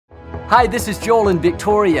Hi, this is Joel and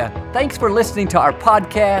Victoria. Thanks for listening to our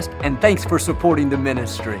podcast, and thanks for supporting the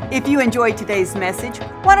ministry. If you enjoyed today's message,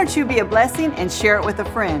 why don't you be a blessing and share it with a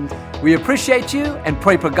friend? We appreciate you and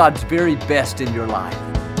pray for God's very best in your life.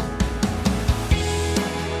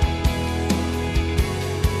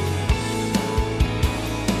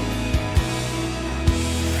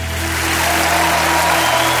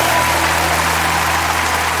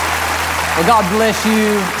 Well, God bless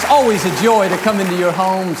you. It's always a joy to come into your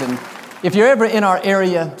homes, and if you're ever in our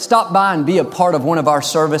area, stop by and be a part of one of our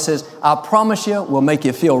services. I promise you, we'll make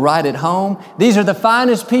you feel right at home. These are the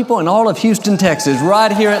finest people in all of Houston, Texas,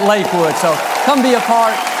 right here at Lakewood. So come be a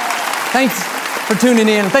part. Thanks for tuning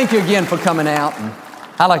in. Thank you again for coming out. And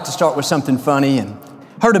I like to start with something funny. And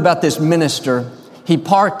heard about this minister. He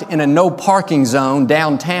parked in a no parking zone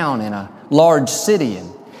downtown in a large city.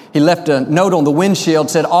 And he left a note on the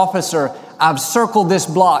windshield, said, "Officer, I've circled this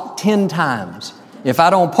block 10 times. If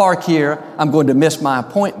I don't park here, I'm going to miss my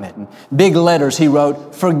appointment." In big letters, he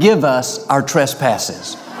wrote, "Forgive us our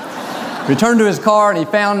trespasses." Returned to his car and he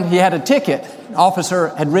found he had a ticket. An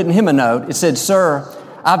officer had written him a note. It said, "Sir,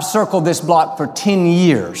 I've circled this block for 10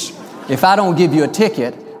 years. If I don't give you a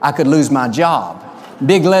ticket, I could lose my job."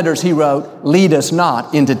 Big letters, he wrote, "Lead us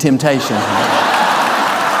not into temptation."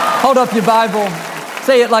 Hold up your Bible.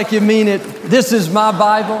 Say it like you mean it. This is my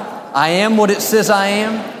Bible. I am what it says I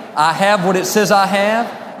am. I have what it says I have.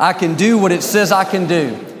 I can do what it says I can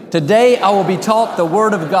do. Today I will be taught the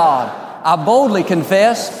Word of God. I boldly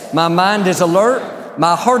confess, my mind is alert,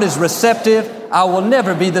 my heart is receptive. I will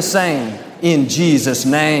never be the same. In Jesus'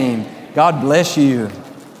 name, God bless you.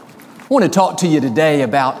 I want to talk to you today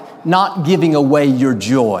about not giving away your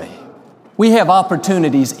joy. We have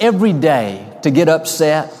opportunities every day to get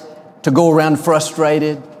upset, to go around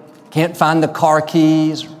frustrated, can't find the car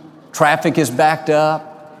keys, traffic is backed up,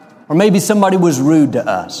 or maybe somebody was rude to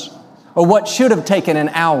us, or what should have taken an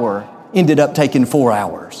hour ended up taking 4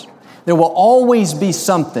 hours. There will always be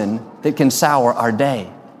something that can sour our day.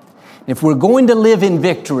 If we're going to live in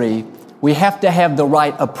victory, we have to have the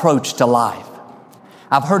right approach to life.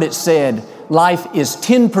 I've heard it said, life is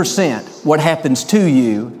 10% what happens to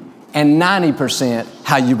you and 90%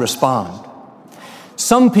 how you respond.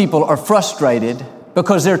 Some people are frustrated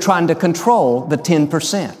because they're trying to control the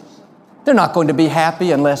 10%. They're not going to be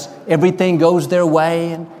happy unless everything goes their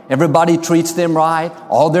way and everybody treats them right,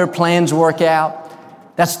 all their plans work out.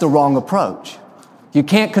 That's the wrong approach. You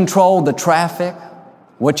can't control the traffic,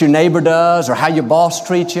 what your neighbor does, or how your boss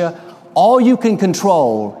treats you. All you can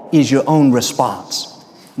control is your own response.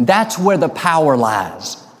 That's where the power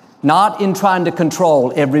lies, not in trying to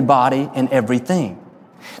control everybody and everything.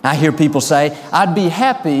 I hear people say, "I'd be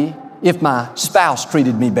happy if my spouse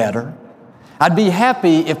treated me better. I'd be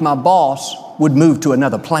happy if my boss would move to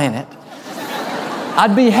another planet.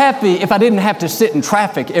 I'd be happy if I didn't have to sit in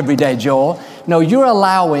traffic every day, Joel." No, you're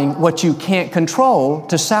allowing what you can't control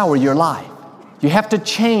to sour your life. You have to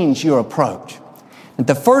change your approach. At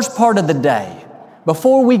the first part of the day,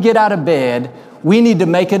 before we get out of bed, we need to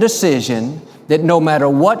make a decision that no matter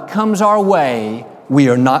what comes our way, we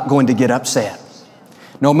are not going to get upset.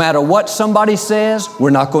 No matter what somebody says,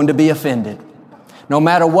 we're not going to be offended. No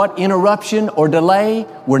matter what interruption or delay,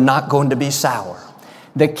 we're not going to be sour.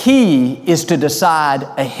 The key is to decide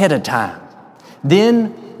ahead of time.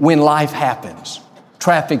 Then, when life happens,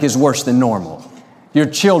 traffic is worse than normal. Your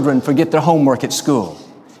children forget their homework at school.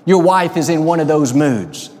 Your wife is in one of those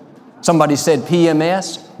moods. Somebody said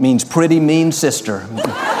PMS means pretty mean sister.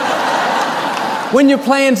 When your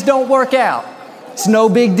plans don't work out, it's no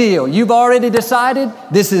big deal. You've already decided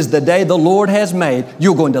this is the day the Lord has made.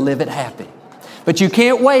 You're going to live it happy. But you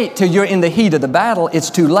can't wait till you're in the heat of the battle. It's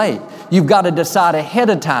too late. You've got to decide ahead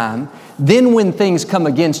of time. Then when things come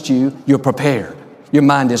against you, you're prepared. Your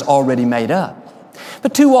mind is already made up.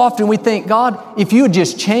 But too often we think, God, if you would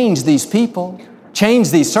just change these people, change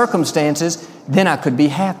these circumstances, then I could be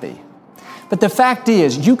happy. But the fact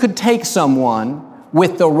is, you could take someone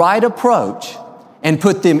with the right approach and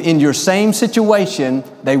put them in your same situation.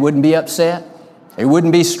 They wouldn't be upset. They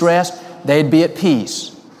wouldn't be stressed. They'd be at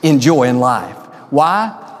peace, enjoying life.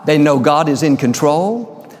 Why? They know God is in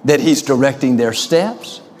control, that He's directing their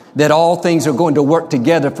steps, that all things are going to work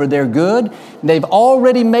together for their good. They've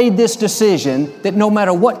already made this decision that no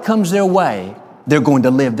matter what comes their way, they're going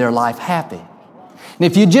to live their life happy. And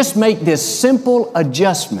if you just make this simple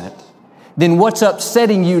adjustment, then what's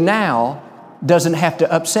upsetting you now doesn't have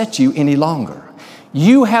to upset you any longer.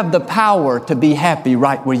 You have the power to be happy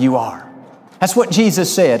right where you are. That's what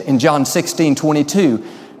Jesus said in John 16:22.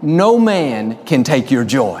 No man can take your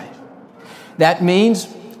joy. That means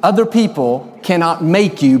other people cannot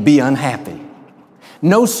make you be unhappy.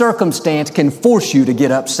 No circumstance can force you to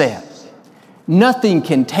get upset. Nothing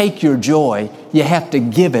can take your joy. You have to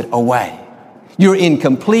give it away. You're in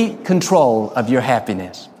complete control of your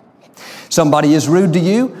happiness. Somebody is rude to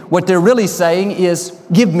you. What they're really saying is,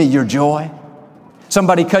 give me your joy.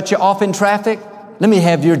 Somebody cut you off in traffic. Let me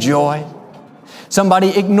have your joy.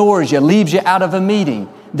 Somebody ignores you, leaves you out of a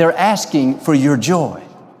meeting. They're asking for your joy.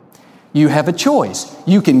 You have a choice.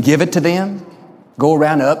 You can give it to them, go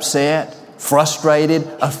around upset, frustrated,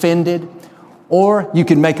 offended, or you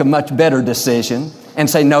can make a much better decision and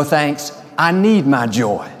say, no thanks, I need my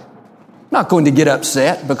joy. I'm not going to get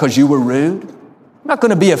upset because you were rude. I'm not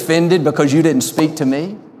going to be offended because you didn't speak to me.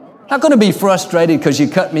 I'm not going to be frustrated because you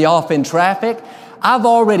cut me off in traffic. I've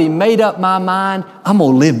already made up my mind. I'm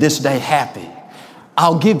going to live this day happy.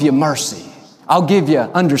 I'll give you mercy. I'll give you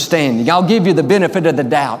understanding. I'll give you the benefit of the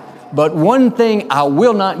doubt. But one thing I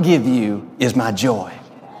will not give you is my joy.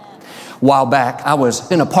 A while back, I was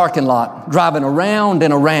in a parking lot driving around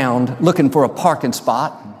and around looking for a parking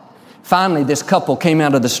spot. Finally, this couple came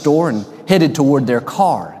out of the store and headed toward their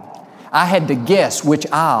car. I had to guess which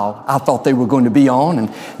aisle I thought they were going to be on,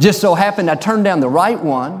 and just so happened I turned down the right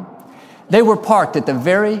one. They were parked at the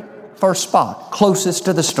very first spot, closest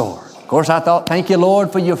to the store. Of course, I thought, thank you,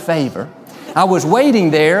 Lord, for your favor. I was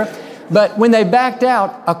waiting there, but when they backed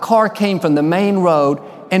out, a car came from the main road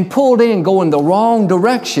and pulled in going the wrong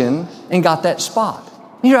direction and got that spot.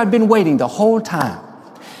 Here I'd been waiting the whole time.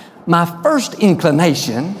 My first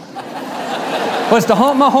inclination was to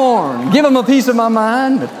honk my horn, give them a piece of my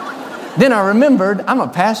mind, but then I remembered I'm a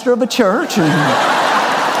pastor of a church and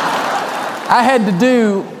I had to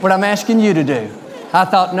do what I'm asking you to do. I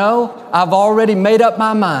thought, no, I've already made up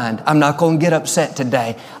my mind. I'm not going to get upset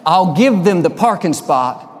today. I'll give them the parking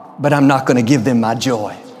spot, but I'm not going to give them my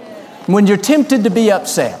joy. When you're tempted to be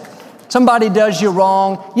upset, somebody does you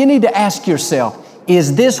wrong, you need to ask yourself,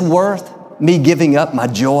 is this worth me giving up my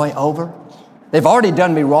joy over? They've already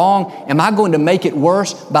done me wrong. Am I going to make it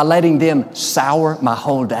worse by letting them sour my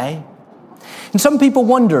whole day? And some people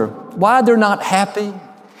wonder why they're not happy.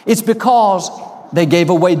 It's because they gave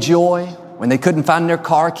away joy when they couldn't find their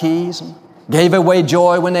car keys, gave away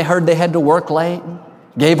joy when they heard they had to work late,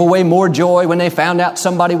 gave away more joy when they found out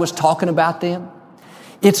somebody was talking about them.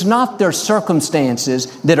 It's not their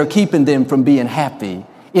circumstances that are keeping them from being happy.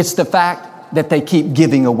 It's the fact that they keep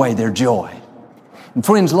giving away their joy. And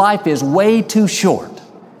friends, life is way too short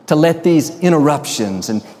to let these interruptions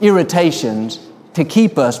and irritations to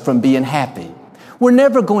keep us from being happy. We're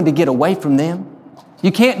never going to get away from them.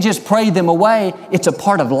 You can't just pray them away. It's a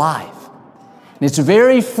part of life. And it's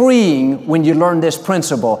very freeing when you learn this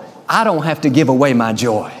principle. I don't have to give away my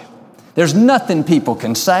joy. There's nothing people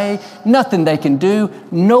can say, nothing they can do,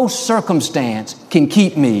 no circumstance can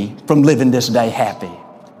keep me from living this day happy.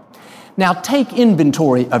 Now take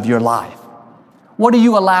inventory of your life. What are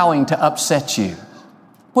you allowing to upset you?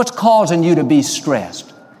 What's causing you to be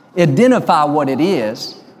stressed? Identify what it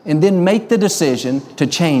is and then make the decision to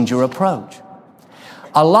change your approach.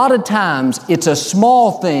 A lot of times it's a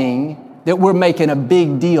small thing that we're making a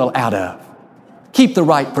big deal out of. Keep the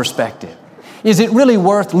right perspective. Is it really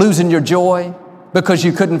worth losing your joy because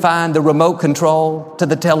you couldn't find the remote control to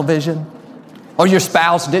the television? Or your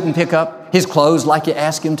spouse didn't pick up his clothes like you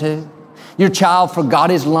asked him to? Your child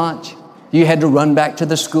forgot his lunch. You had to run back to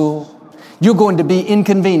the school. You're going to be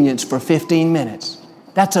inconvenienced for 15 minutes.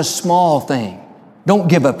 That's a small thing. Don't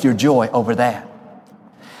give up your joy over that.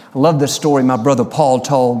 I love the story my brother Paul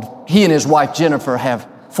told. He and his wife Jennifer have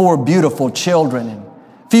 4 beautiful children. And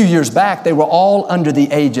a few years back, they were all under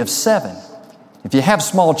the age of 7. If you have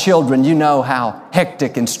small children, you know how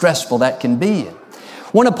hectic and stressful that can be.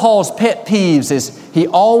 One of Paul's pet peeves is he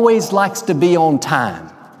always likes to be on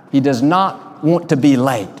time. He does not want to be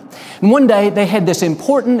late. And one day they had this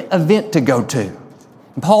important event to go to.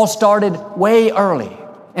 And Paul started way early,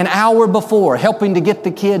 an hour before, helping to get the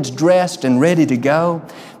kids dressed and ready to go.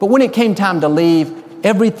 But when it came time to leave,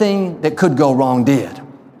 everything that could go wrong did.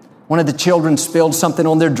 One of the children spilled something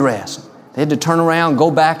on their dress. They had to turn around, go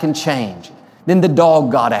back and change. Then the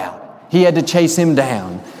dog got out. He had to chase him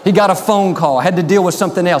down. He got a phone call, had to deal with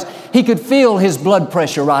something else. He could feel his blood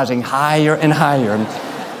pressure rising higher and higher.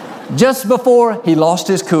 And just before he lost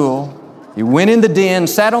his cool, he went in the den,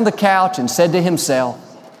 sat on the couch, and said to himself,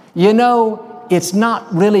 you know, it's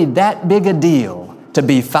not really that big a deal to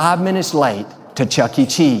be 5 minutes late to Chuck E.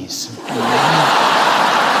 Cheese.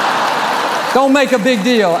 Don't make a big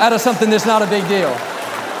deal out of something that's not a big deal.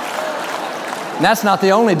 And that's not the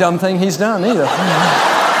only dumb thing he's done either.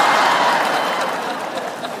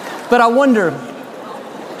 But I wonder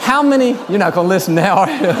how many, you're not going to listen now, are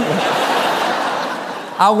you?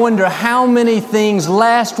 I wonder how many things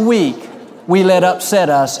last week we let upset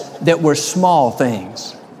us that were small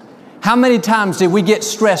things. How many times did we get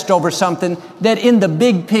stressed over something that in the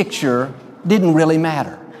big picture didn't really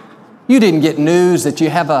matter? You didn't get news that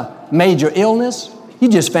you have a major illness. You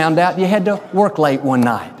just found out you had to work late one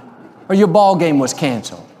night, or your ball game was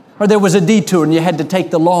canceled, or there was a detour and you had to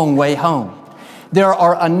take the long way home. There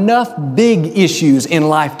are enough big issues in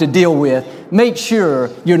life to deal with. Make sure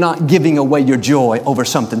you're not giving away your joy over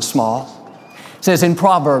something small. It says in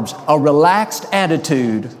Proverbs, a relaxed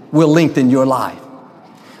attitude will lengthen your life.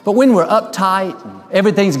 But when we're uptight,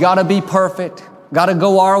 everything's got to be perfect, got to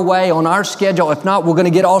go our way on our schedule. If not, we're going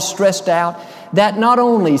to get all stressed out. That not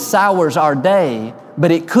only sours our day,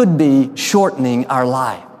 but it could be shortening our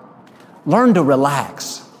life. Learn to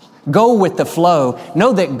relax. Go with the flow.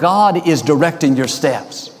 Know that God is directing your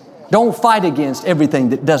steps. Don't fight against everything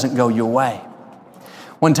that doesn't go your way.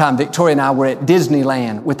 One time, Victoria and I were at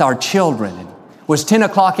Disneyland with our children. It was 10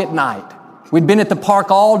 o'clock at night. We'd been at the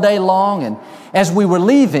park all day long, and as we were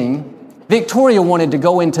leaving, Victoria wanted to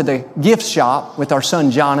go into the gift shop with our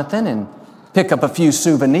son Jonathan and pick up a few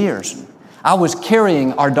souvenirs. I was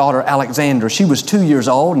carrying our daughter Alexandra. She was 2 years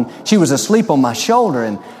old, and she was asleep on my shoulder,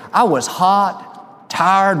 and I was hot,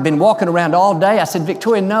 tired, been walking around all day. I said,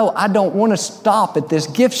 Victoria, no, I don't want to stop at this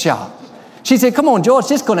gift shop. She said, come on, Joe, it's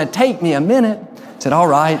just going to take me a minute. I said, all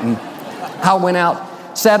right, and I went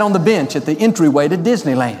out, sat on the bench at the entryway to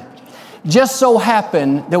Disneyland. Just so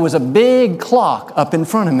happened there was a big clock up in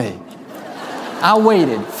front of me. I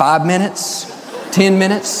waited 5 minutes, 10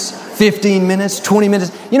 minutes, 15 minutes, 20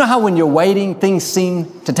 minutes. You know how when you're waiting, things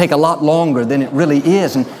seem to take a lot longer than it really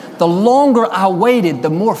is. And the longer I waited, the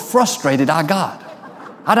more frustrated I got.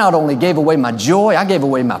 I not only gave away my joy, I gave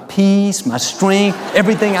away my peace, my strength,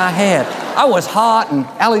 everything I had. I was hot, and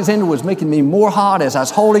Alexandra was making me more hot as I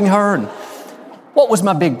was holding her. And what was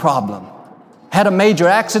my big problem? Had a major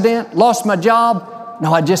accident, lost my job?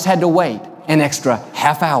 No, I just had to wait an extra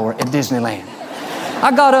half hour at Disneyland.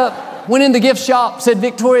 I got up, went in the gift shop, said,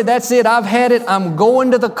 Victoria, that's it, I've had it. I'm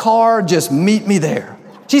going to the car, just meet me there.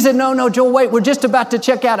 She said, no, Joel, wait, we're just about to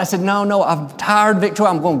check out. I said, no, I'm tired,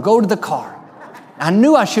 Victoria, I'm going to go to the car. I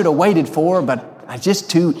knew I should have waited for her, but I was just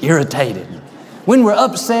too irritated. When we're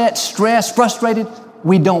upset, stressed, frustrated,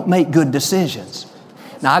 we don't make good decisions.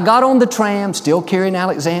 Now, I got on the tram, still carrying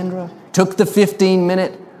Alexandra, took the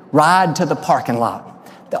 15-minute ride to the parking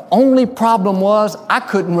lot. The only problem was I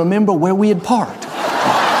couldn't remember where we had parked.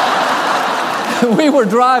 We were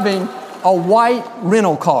driving a white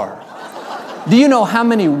rental car. Do you know how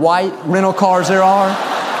many white rental cars there are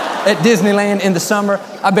at Disneyland in the summer?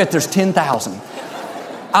 I bet there's 10,000.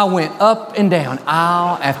 I went up and down,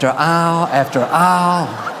 aisle after aisle after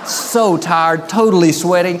aisle, so tired, totally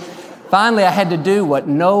sweating. Finally, I had to do what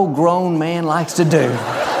no grown man likes to do.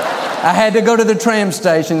 I had to go to the tram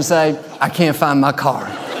station and say, I can't find my car.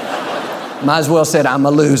 Might as well said, I'm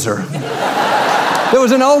a loser. There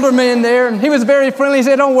was an older man there, and he was very friendly. He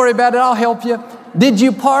said, don't worry about it, I'll help you. Did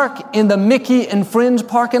you park in the Mickey and Friends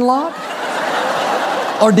parking lot?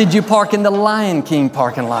 Or did you park in the Lion King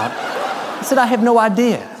parking lot? I said, I have no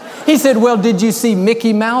idea. He said, well, did you see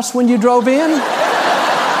Mickey Mouse when you drove in?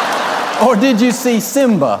 Or did you see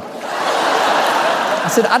Simba? I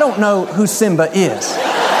said, I don't know who Simba is.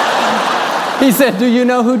 He said, do you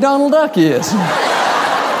know who Donald Duck is?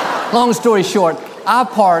 Long story short, I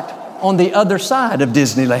parked on the other side of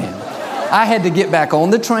Disneyland. I had to get back on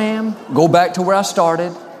the tram, go back to where I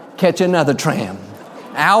started, catch another tram.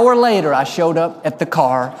 An hour later, I showed up at the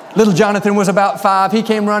car. Little Jonathan was about 5. He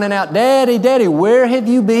came running out, Daddy, where have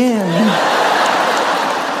you been?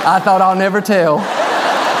 I thought I'll never tell.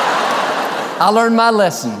 I learned my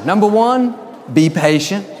lesson. Number 1, be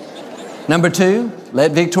patient. Number 2,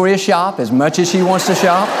 let Victoria shop as much as she wants to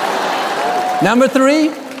shop. Number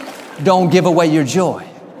 3, don't give away your joy.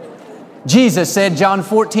 Jesus said, John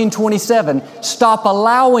 14:27, stop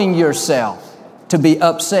allowing yourself to be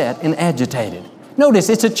upset and agitated. Notice,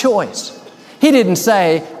 it's a choice. He didn't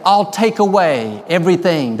say, I'll take away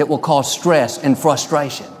everything that will cause stress and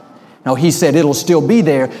frustration. No, he said it'll still be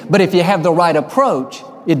there, but if you have the right approach,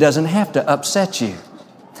 it doesn't have to upset you.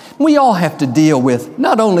 We all have to deal with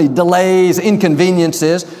not only delays,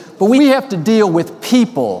 inconveniences, but we have to deal with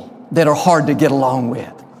people that are hard to get along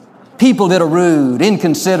with. People that are rude,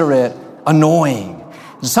 inconsiderate, annoying.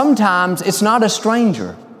 Sometimes it's not a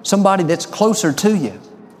stranger, somebody that's closer to you.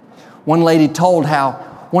 One lady told how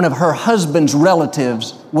one of her husband's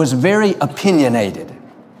relatives was very opinionated.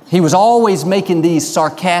 He was always making these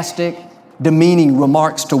sarcastic, demeaning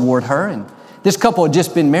remarks toward her. And this couple had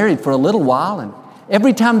just been married for a little while, and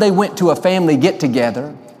every time they went to a family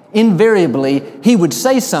get-together, invariably he would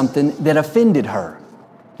say something that offended her.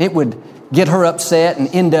 It would get her upset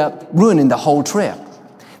and end up ruining the whole trip.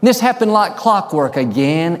 This happened like clockwork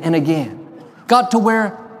again and again. Got to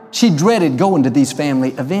where she dreaded going to these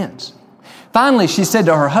family events. Finally, she said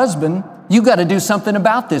to her husband, "You got to do something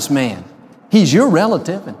about this man. He's your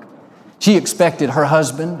relative." And she expected her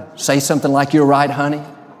husband to say something like, "You're right, honey.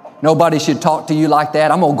 Nobody should talk to you like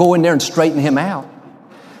that. I'm going to go in there and straighten him out."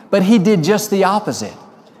 But he did just the opposite.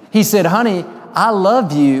 He said, "Honey, I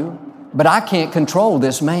love you, but I can't control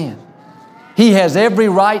this man. He has every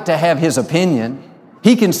right to have his opinion.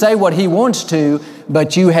 He can say what he wants to,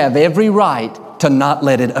 but you have every right to not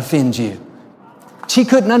let it offend you." She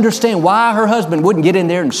couldn't understand why her husband wouldn't get in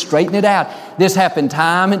there and straighten it out. This happened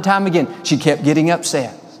time and time again. She kept getting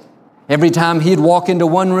upset. Every time he'd walk into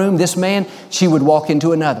one room, this man, she would walk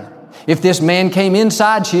into another. If this man came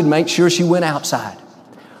inside, she'd make sure she went outside.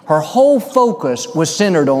 Her whole focus was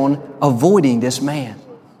centered on avoiding this man.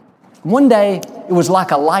 One day, it was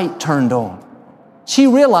like a light turned on. She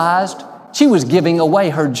realized she was giving away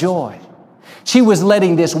her joy. She was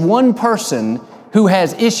letting this one person who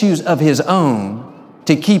has issues of his own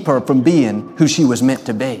to keep her from being who she was meant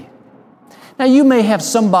to be. Now, you may have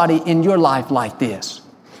somebody in your life like this.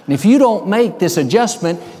 And if you don't make this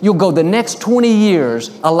adjustment, you'll go the next 20 years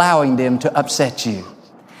allowing them to upset you.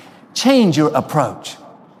 Change your approach.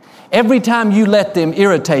 Every time you let them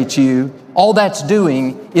irritate you, all that's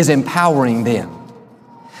doing is empowering them.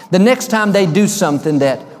 The next time they do something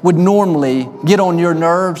that would normally get on your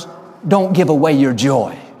nerves, don't give away your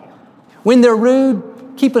joy. When they're rude,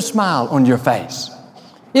 keep a smile on your face.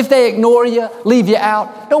 If they ignore you, leave you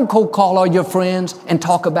out, don't cold call all your friends and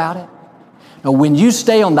talk about it. Now, when you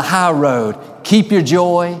stay on the high road, keep your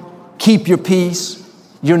joy, keep your peace,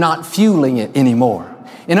 you're not fueling it anymore.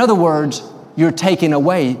 In other words, you're taking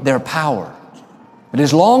away their power. But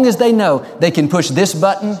as long as they know they can push this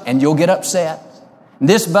button and you'll get upset,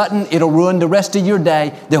 this button, it'll ruin the rest of your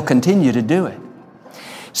day, they'll continue to do it.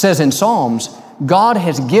 It says in Psalms, God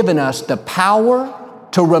has given us the power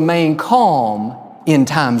to remain calm in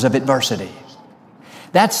times of adversity.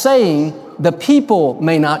 That's saying the people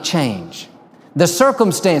may not change. The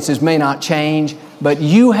circumstances may not change, but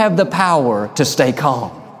you have the power to stay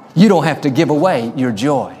calm. You don't have to give away your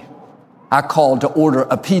joy. I called to order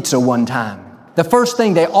a pizza one time. The first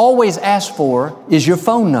thing they always ask for is your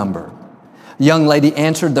phone number. A young lady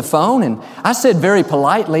answered the phone and I said very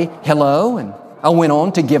politely, "Hello," and I went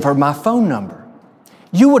on to give her my phone number.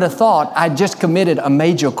 You would have thought I'd just committed a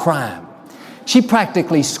major crime. She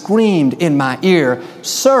practically screamed in my ear,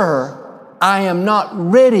 "Sir, I am not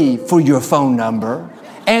ready for your phone number,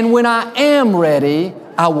 and when I am ready,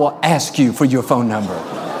 I will ask you for your phone number."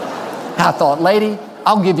 I thought, "Lady,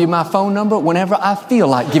 I'll give you my phone number whenever I feel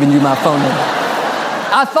like giving you my phone number."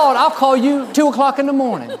 I thought, "I'll call you 2 o'clock in the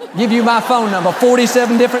morning, give you my phone number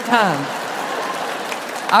 47 different times."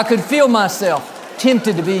 I could feel myself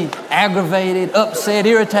tempted to be aggravated, upset,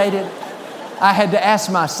 irritated. I had to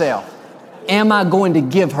ask myself, am I going to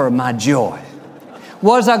give her my joy?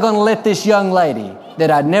 Was I going to let this young lady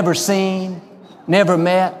that I'd never seen, never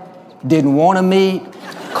met, didn't want to meet,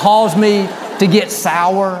 cause me to get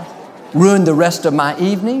sour, ruin the rest of my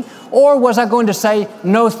evening? Or was I going to say,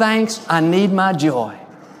 "No thanks, I need my joy.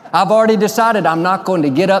 I've already decided I'm not going to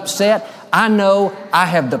get upset. I know I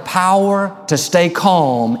have the power to stay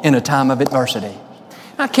calm in a time of adversity."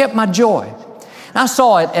 I kept my joy. I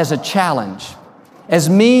saw it as a challenge. As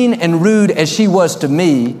mean and rude as she was to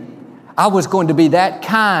me, I was going to be that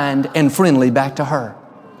kind and friendly back to her.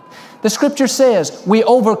 The scripture says we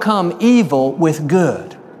overcome evil with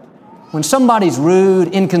good. When somebody's rude,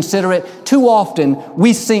 inconsiderate, too often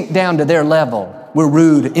we sink down to their level. We're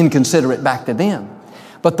rude, inconsiderate back to them.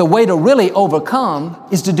 But the way to really overcome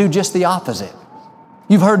is to do just the opposite.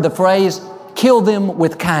 You've heard the phrase, "Kill them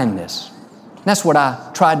with kindness." That's what I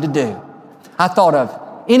tried to do. I thought of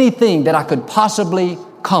anything that I could possibly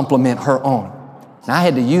compliment her on. And I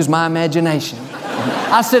had to use my imagination.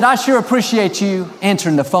 I said, "I sure appreciate you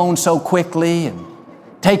answering the phone so quickly and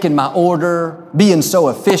taking my order, being so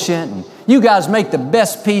efficient. And you guys make the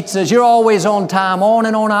best pizzas. You're always on time." On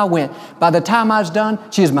and on I went. By the time I was done,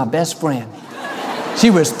 she was my best friend.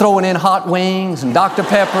 She was throwing in hot wings and Dr.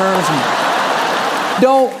 Peppers.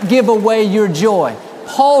 Don't give away your joy.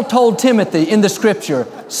 Paul told Timothy in the scripture,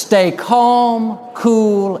 stay calm,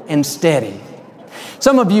 cool, and steady.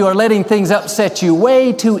 Some of you are letting things upset you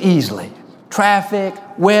way too easily. Traffic,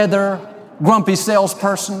 weather, grumpy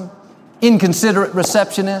salesperson, inconsiderate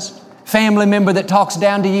receptionist, family member that talks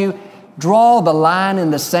down to you. Draw the line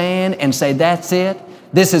in the sand and say, that's it.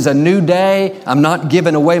 This is a new day. I'm not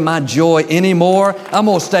giving away my joy anymore. I'm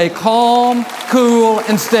going to stay calm, cool,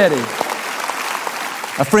 and steady.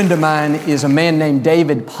 A friend of mine is a man named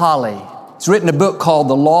David Polly. He's written a book called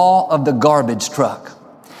The Law of the Garbage Truck.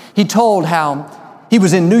 He told how he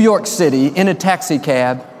was in New York City in a taxi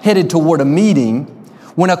cab headed toward a meeting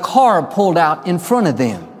when a car pulled out in front of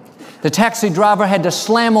them. The taxi driver had to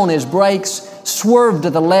slam on his brakes, swerve to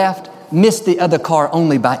the left, missed the other car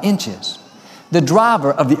only by inches. The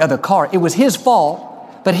driver of the other car, it was his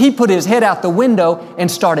fault, but he put his head out the window and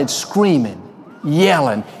started screaming,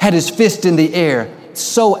 yelling, had his fist in the air,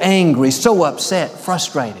 so angry, so upset,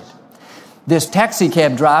 frustrated. This taxi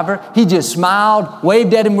cab driver, he just smiled,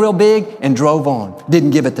 waved at him real big, and drove on.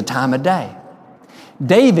 Didn't give it the time of day.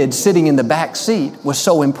 David, sitting in the back seat, was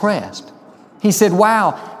so impressed. He said,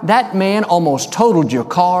 "Wow, that man almost totaled your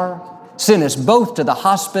car, sent us both to the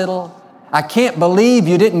hospital. I can't believe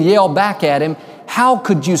you didn't yell back at him. How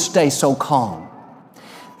could you stay so calm?"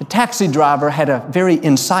 The taxi driver had a very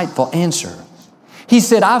insightful answer. He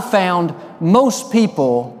said, "I've found most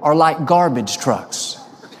people are like garbage trucks.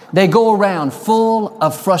 They go around full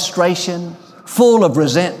of frustration, full of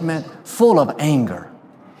resentment, full of anger.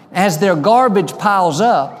 As their garbage piles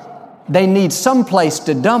up, they need some place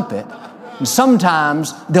to dump it, and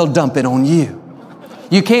sometimes they'll dump it on you.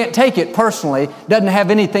 You can't take it personally. Doesn't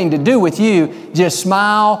have anything to do with you. Just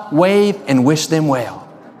smile, wave, and wish them well."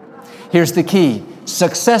 Here's the key.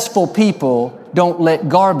 Successful people don't let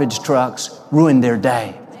garbage trucks ruin their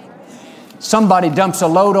day. Somebody dumps a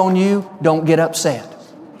load on you, don't get upset.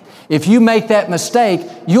 If you make that mistake,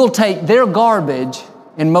 you'll take their garbage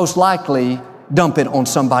and most likely dump it on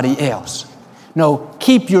somebody else. No,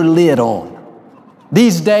 keep your lid on.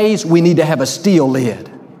 These days, we need to have a steel lid.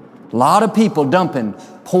 A lot of people dumping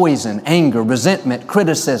poison, anger, resentment,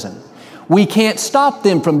 criticism. We can't stop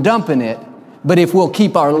them from dumping it, but if we'll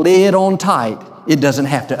keep our lid on tight, it doesn't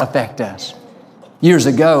have to affect us. Years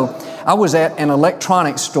ago, I was at an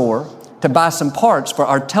electronics store to buy some parts for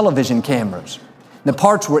our television cameras. The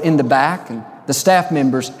parts were in the back, and the staff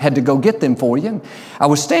members had to go get them for you. I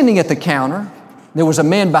was standing at the counter. There was a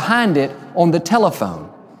man behind it on the telephone.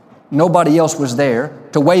 Nobody else was there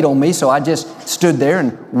to wait on me, so I just stood there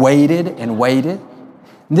and waited and waited.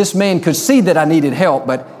 This man could see that I needed help,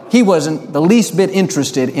 but he wasn't the least bit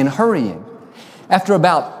interested in hurrying. After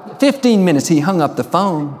about 15 minutes, he hung up the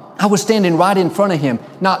phone. I was standing right in front of him,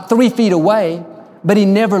 not 3 feet away, but he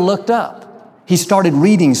never looked up. He started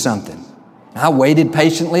reading something. I waited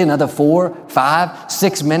patiently another 4, 5,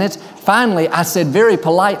 6 minutes. Finally, I said very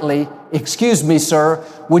politely, "Excuse me, sir,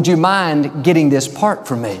 would you mind getting this part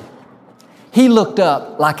for me?" He looked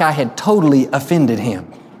up like I had totally offended him.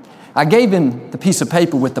 I gave him the piece of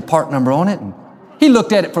paper with the part number on it, and he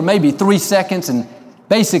looked at it for maybe 3 seconds and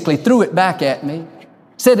basically threw it back at me.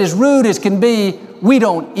 Said as rude as can be, "We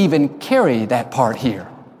don't even carry that part here."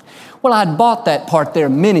 Well, I'd bought that part there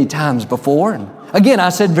many times before, and again, I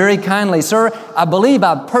said very kindly, "Sir, I believe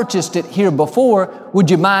I've purchased it here before.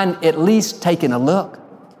 Would you mind at least taking a look?"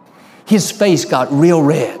 His face got real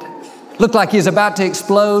red. Looked like he was about to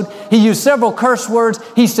explode. He used several curse words.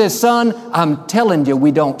 He says, "Son, I'm telling you,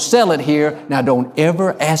 we don't sell it here. Now don't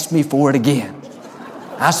ever ask me for it again."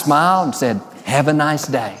 I smiled and said, "Have a nice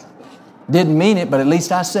day." Didn't mean it, but at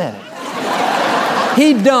least I said it.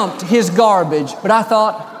 He dumped his garbage, but I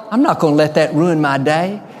thought, I'm not going to let that ruin my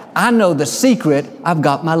day. I know the secret. I've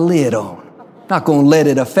got my lid on. Not going to let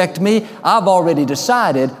it affect me. I've already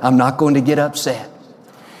decided I'm not going to get upset.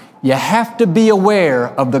 You have to be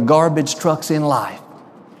aware of the garbage trucks in life.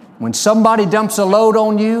 When somebody dumps a load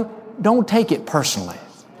on you, don't take it personally.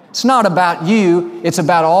 It's not about you. It's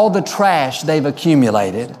about all the trash they've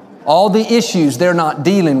accumulated, all the issues they're not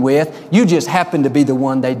dealing with. You just happen to be the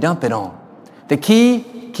one they dump it on. The key,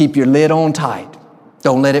 keep your lid on tight.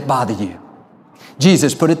 Don't let it bother you.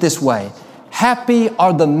 Jesus put it this way, "Happy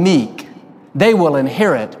are the meek. They will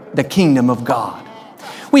inherit the kingdom of God."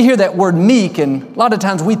 We hear that word meek, and a lot of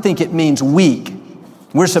times we think it means weak.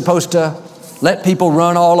 We're supposed to let people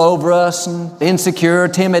run all over us and insecure,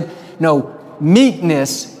 timid. No,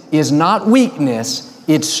 meekness is not weakness.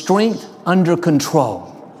 It's strength under control.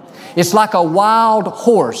 It's like a wild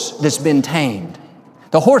horse that's been tamed.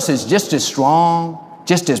 The horse is just as strong,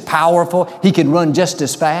 just as powerful. He can run just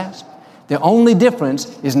as fast. The only difference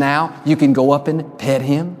is now you can go up and pet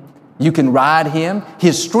him. You can ride him.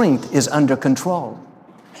 His strength is under control.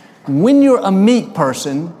 When you're a meek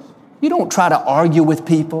person, you don't try to argue with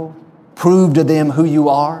people, prove to them who you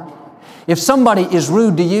are. If somebody is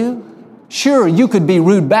rude to you, sure, you could be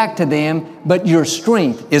rude back to them, but your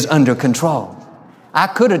strength is under control. I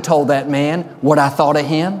could have told that man what I thought of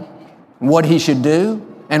him, what he should do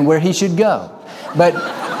and where he should go. But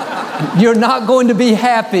you're not going to be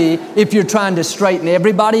happy if you're trying to straighten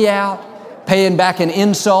everybody out, paying back an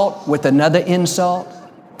insult with another insult,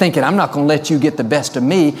 thinking, I'm not going to let you get the best of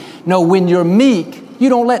me. No, when you're meek, you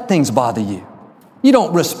don't let things bother you. You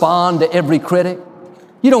don't respond to every critic.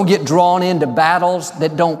 You don't get drawn into battles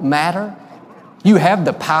that don't matter. You have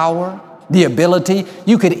the power, the ability.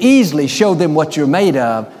 You could easily show them what you're made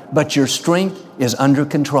of, but your strength is under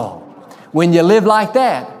control. When you live like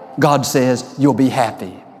that, God says you'll be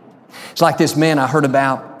happy. It's like this man I heard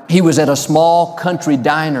about. He was at a small country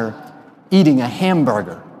diner eating a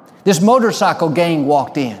hamburger. This motorcycle gang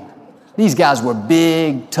walked in. These guys were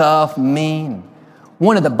big, tough, mean.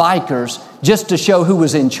 One of the bikers, just to show who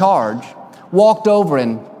was in charge, walked over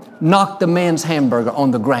and knocked the man's hamburger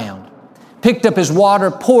on the ground, picked up his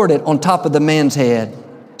water, poured it on top of the man's head,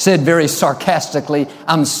 said very sarcastically,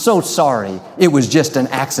 I'm so sorry, it was just an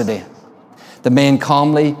accident. The man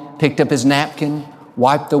calmly picked up his napkin,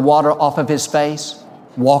 wiped the water off of his face,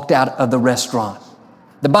 walked out of the restaurant.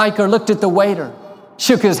 The biker looked at the waiter,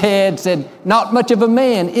 shook his head, said, not much of a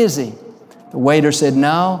man, is he? The waiter said,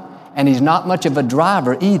 no, and he's not much of a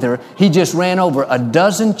driver either. He just ran over a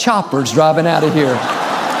dozen choppers driving out of here.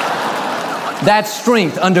 That's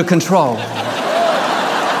strength under control.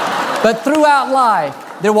 But throughout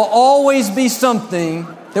life, there will always be something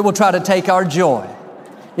that will try to take our joy.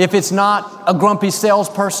 If it's not a grumpy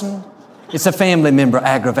salesperson, it's a family member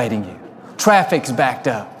aggravating you. Traffic's backed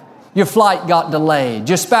up. Your flight got delayed.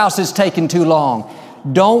 Your spouse is taking too long.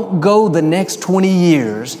 Don't go the next 20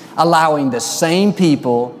 years allowing the same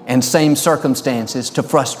people and same circumstances to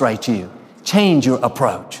frustrate you. Change your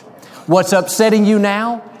approach. What's upsetting you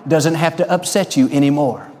now doesn't have to upset you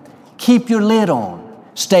anymore. Keep your lid on.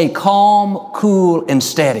 Stay calm, cool, and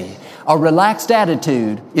steady. A relaxed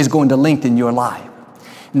attitude is going to lengthen your life.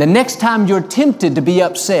 And the next time you're tempted to be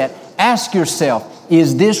upset, ask yourself,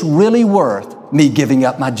 is this really worth me giving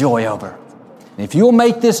up my joy over? And if you'll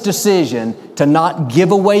make this decision to not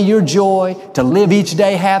give away your joy, to live each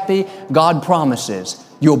day happy, God promises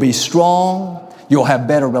you'll be strong, you'll have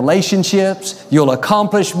better relationships, you'll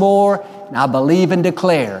accomplish more, and I believe and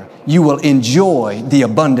declare you will enjoy the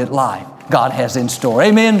abundant life God has in store.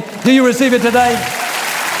 Amen? Do you receive it today?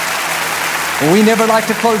 Well, we never like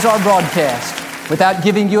to close our broadcast without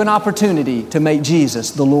giving you an opportunity to make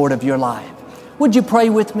Jesus the Lord of your life. Would you pray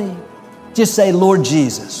with me? Just say, Lord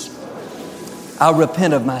Jesus, I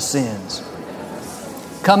repent of my sins.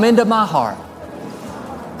 Come into my heart.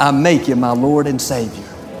 I make you my Lord and Savior.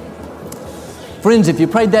 Friends, if you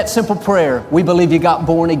prayed that simple prayer, we believe you got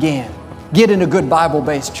born again. Get in a good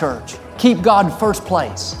Bible-based church. Keep God first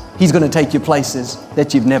place. He's going to take you places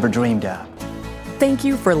that you've never dreamed of. Thank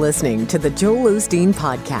you for listening to the Joel Osteen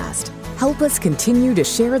Podcast. Help us continue to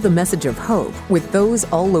share the message of hope with those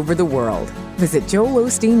all over the world. Visit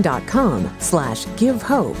joelosteen.com/give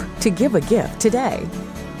hope to give a gift today.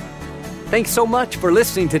 Thanks so much for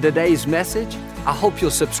listening to today's message. I hope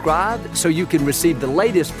you'll subscribe so you can receive the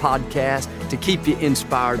latest podcast to keep you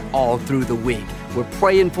inspired all through the week. We're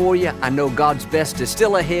praying for you. I know God's best is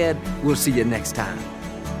still ahead. We'll see you next time.